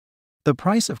The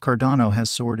price of Cardano has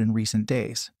soared in recent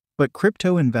days, but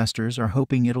crypto investors are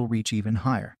hoping it'll reach even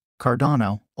higher.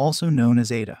 Cardano, also known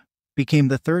as ADA, became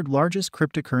the third largest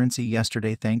cryptocurrency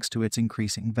yesterday thanks to its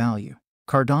increasing value.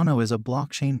 Cardano is a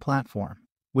blockchain platform,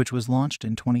 which was launched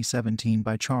in 2017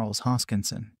 by Charles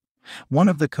Hoskinson, one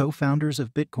of the co-founders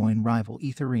of Bitcoin rival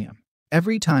Ethereum.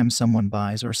 Every time someone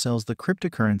buys or sells the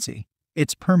cryptocurrency,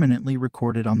 it's permanently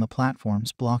recorded on the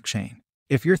platform's blockchain.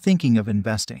 If you're thinking of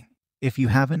investing, if you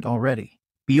haven't already,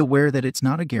 be aware that it's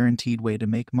not a guaranteed way to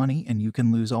make money and you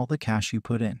can lose all the cash you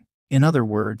put in. In other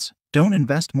words, don't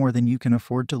invest more than you can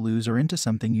afford to lose or into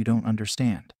something you don't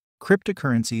understand.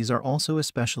 Cryptocurrencies are also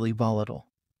especially volatile,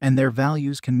 and their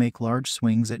values can make large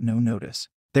swings at no notice.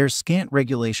 There's scant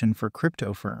regulation for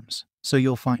crypto firms, so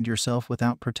you'll find yourself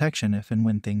without protection if and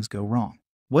when things go wrong.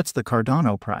 What's the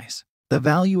Cardano price? The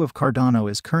value of Cardano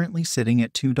is currently sitting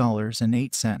at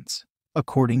 $2.08,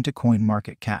 according to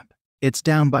CoinMarketCap. It's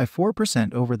down by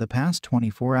 4% over the past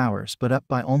 24 hours but up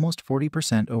by almost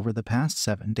 40% over the past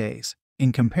 7 days.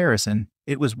 In comparison,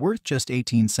 it was worth just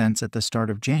 18 cents at the start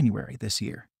of January this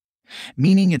year,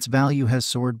 meaning its value has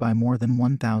soared by more than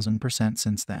 1,000%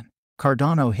 since then.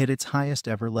 Cardano hit its highest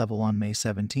ever level on May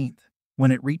 17th,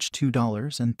 when it reached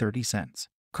 $2.30.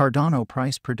 Cardano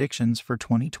price predictions for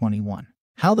 2021.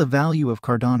 How the value of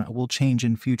Cardano will change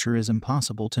in future is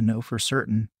impossible to know for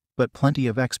certain, but plenty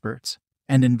of experts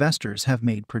and investors have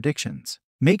made predictions.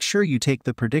 Make sure you take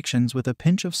the predictions with a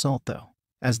pinch of salt though,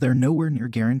 as they're nowhere near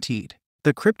guaranteed.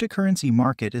 The cryptocurrency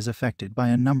market is affected by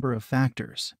a number of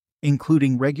factors,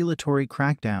 including regulatory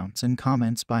crackdowns and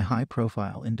comments by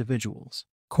high-profile individuals.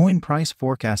 Coin price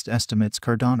forecast estimates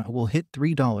Cardano will hit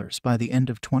 $3 by the end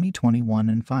of 2021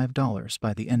 and $5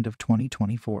 by the end of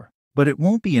 2024. But it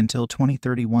won't be until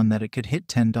 2031 that it could hit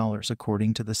 $10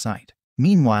 according to the site.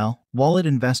 Meanwhile, Wallet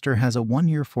Investor has a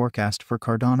 1-year forecast for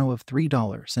Cardano of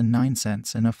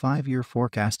 $3.09 and a 5-year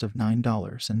forecast of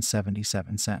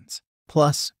 $9.77.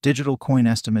 Plus, Digital Coin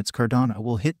estimates Cardano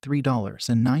will hit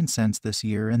 $3.09 this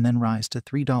year and then rise to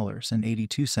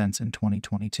 $3.82 in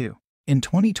 2022. In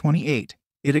 2028,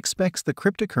 it expects the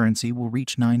cryptocurrency will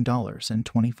reach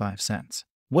 $9.25.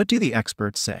 What do the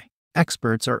experts say?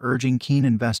 Experts are urging keen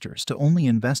investors to only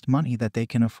invest money that they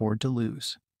can afford to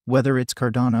lose, whether it's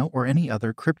Cardano or any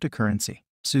other cryptocurrency.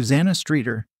 Susanna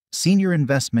Streeter, senior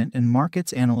investment and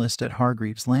markets analyst at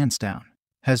Hargreaves Lansdown,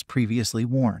 has previously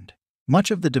warned.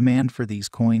 Much of the demand for these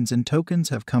coins and tokens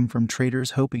have come from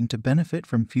traders hoping to benefit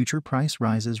from future price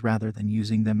rises rather than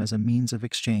using them as a means of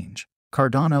exchange.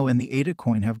 Cardano and the ADA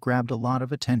coin have grabbed a lot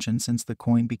of attention since the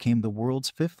coin became the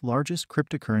world's 5th largest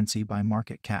cryptocurrency by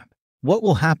market cap. What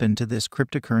will happen to this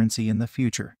cryptocurrency in the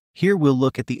future? Here we'll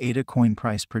look at the ADA coin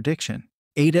price prediction.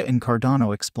 ADA and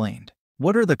Cardano explained.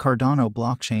 What are the Cardano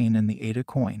blockchain and the ADA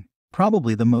coin?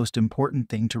 Probably the most important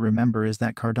thing to remember is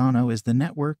that Cardano is the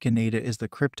network and ADA is the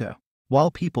crypto.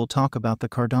 While people talk about the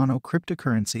Cardano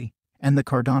cryptocurrency and the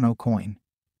Cardano coin,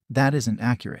 that isn't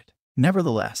accurate.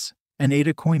 Nevertheless, an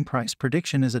ADA coin price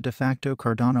prediction is a de facto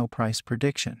Cardano price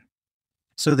prediction,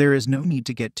 so there is no need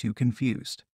to get too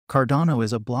confused. Cardano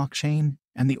is a blockchain,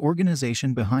 and the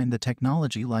organization behind the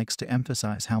technology likes to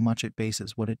emphasize how much it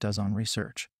bases what it does on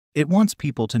research. It wants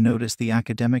people to notice the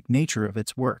academic nature of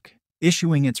its work,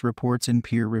 issuing its reports in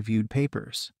peer-reviewed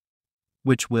papers,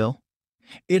 which will,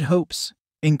 it hopes,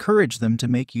 encourage them to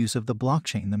make use of the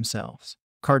blockchain themselves.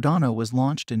 Cardano was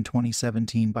launched in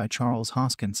 2017 by Charles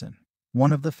Hoskinson,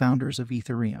 one of the founders of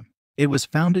Ethereum. It was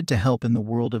founded to help in the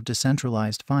world of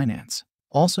decentralized finance,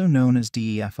 also known as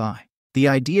DeFi. The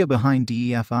idea behind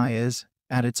DeFi is,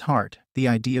 at its heart, the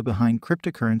idea behind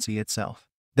cryptocurrency itself.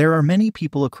 There are many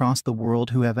people across the world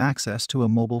who have access to a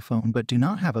mobile phone but do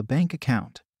not have a bank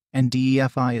account, and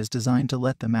DeFi is designed to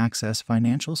let them access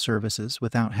financial services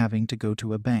without having to go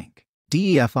to a bank.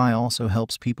 DeFi also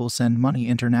helps people send money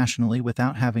internationally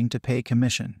without having to pay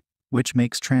commission, which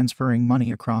makes transferring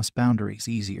money across boundaries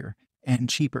easier and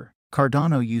cheaper.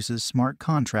 Cardano uses smart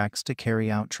contracts to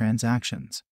carry out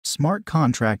transactions. Smart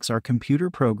contracts are computer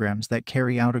programs that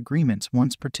carry out agreements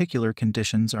once particular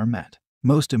conditions are met.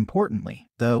 Most importantly,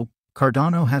 though,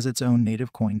 Cardano has its own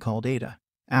native coin called ADA,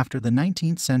 after the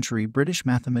 19th century British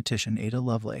mathematician Ada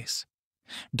Lovelace,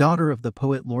 daughter of the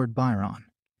poet Lord Byron,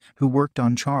 who worked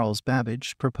on Charles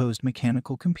Babbage's proposed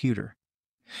mechanical computer,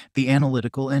 the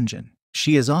analytical engine.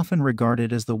 She is often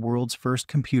regarded as the world's first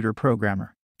computer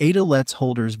programmer. ADA lets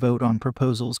holders vote on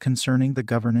proposals concerning the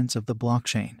governance of the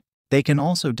blockchain. They can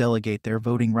also delegate their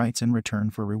voting rights in return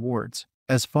for rewards.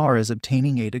 As far as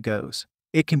obtaining ADA goes,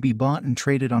 it can be bought and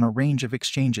traded on a range of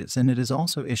exchanges, and it is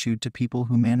also issued to people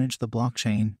who manage the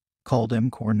blockchain, called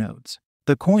core nodes.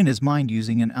 The coin is mined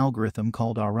using an algorithm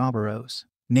called Ouroboros,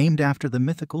 named after the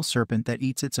mythical serpent that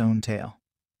eats its own tail,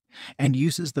 and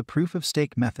uses the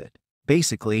proof-of-stake method.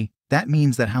 Basically, that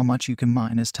means that how much you can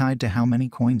mine is tied to how many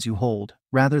coins you hold,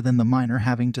 rather than the miner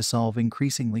having to solve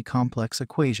increasingly complex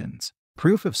equations.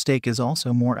 Proof of stake is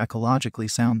also more ecologically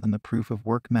sound than the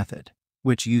proof-of-work method,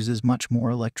 which uses much more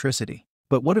electricity.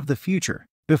 But what of the future?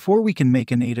 Before we can make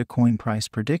an ADA coin price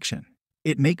prediction,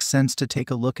 it makes sense to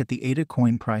take a look at the ADA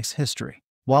coin price history.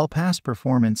 While past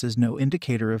performance is no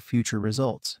indicator of future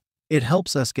results, it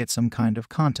helps us get some kind of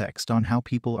context on how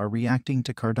people are reacting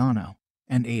to Cardano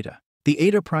and ADA. The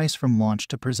ADA price from launch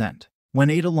to present. When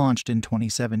ADA launched in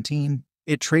 2017,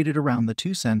 it traded around the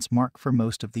 2 cents mark for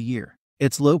most of the year.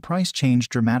 Its low price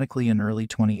changed dramatically in early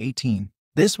 2018.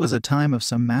 This was a time of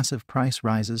some massive price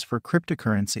rises for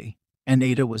cryptocurrency, and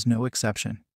ADA was no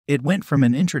exception. It went from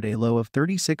an intraday low of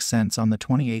 36 cents on the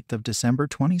 28th of December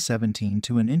 2017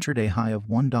 to an intraday high of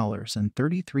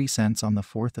 $1.33 on the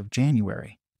 4th of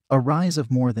January, a rise of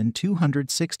more than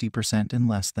 260% in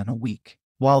less than a week.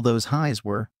 While those highs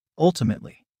were,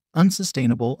 ultimately,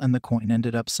 unsustainable and the coin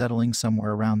ended up settling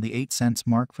somewhere around the 8 cents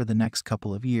mark for the next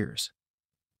couple of years,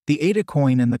 the ADA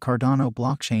coin and the Cardano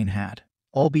blockchain had,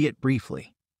 albeit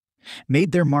briefly,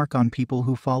 made their mark on people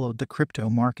who followed the crypto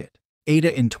market.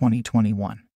 ADA in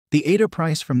 2021. The ADA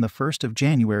price from the 1st of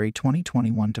January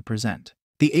 2021 to present.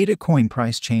 The ADA coin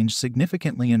price changed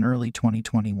significantly in early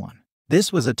 2021.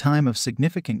 This was a time of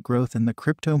significant growth in the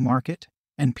crypto market,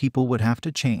 and people would have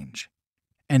to change,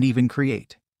 and even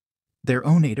create, their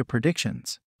own ADA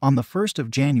predictions. On the 1st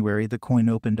of January, the coin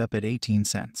opened up at 18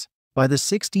 cents. By the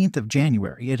 16th of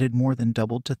January, it had more than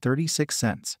doubled to 36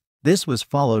 cents. This was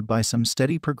followed by some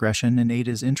steady progression, and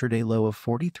ADA's intraday low of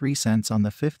 43 cents on the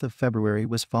 5th of February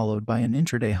was followed by an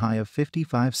intraday high of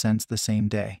 55 cents the same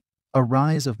day, a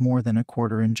rise of more than a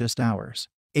quarter in just hours.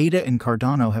 ADA and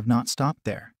Cardano have not stopped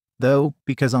there, though,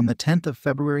 because on the 10th of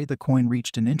February the coin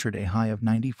reached an intraday high of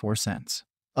 94 cents,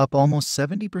 up almost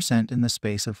 70% in the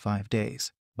space of 5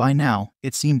 days. By now,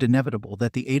 it seemed inevitable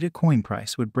that the ADA coin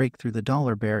price would break through the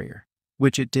dollar barrier,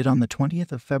 which it did on the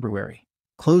 20th of February,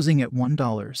 closing at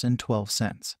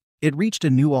 $1.12. It reached a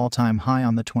new all-time high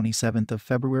on the 27th of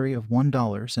February of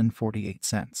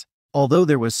 $1.48. Although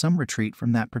there was some retreat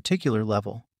from that particular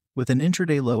level, with an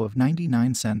intraday low of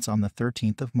 99 cents on the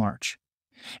 13th of March,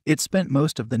 it spent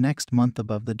most of the next month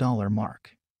above the dollar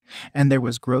mark. And there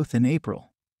was growth in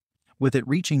April, with it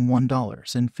reaching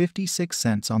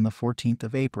 $1.56 on the 14th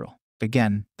of April.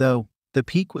 Again, though, the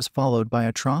peak was followed by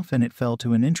a trough and it fell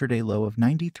to an intraday low of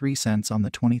 93 cents on the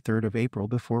 23rd of April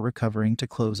before recovering to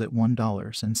close at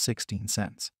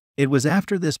 $1.16. It was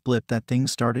after this blip that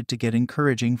things started to get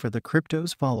encouraging for the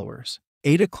crypto's followers.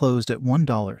 ADA closed at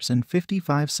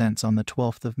 $1.55 on the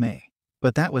 12th of May,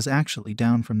 but that was actually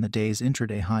down from the day's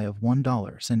intraday high of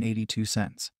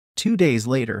 $1.82. 2 days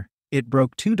later, it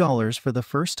broke $2 for the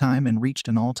first time and reached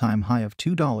an all-time high of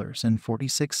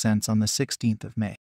 $2.46 on the 16th of May.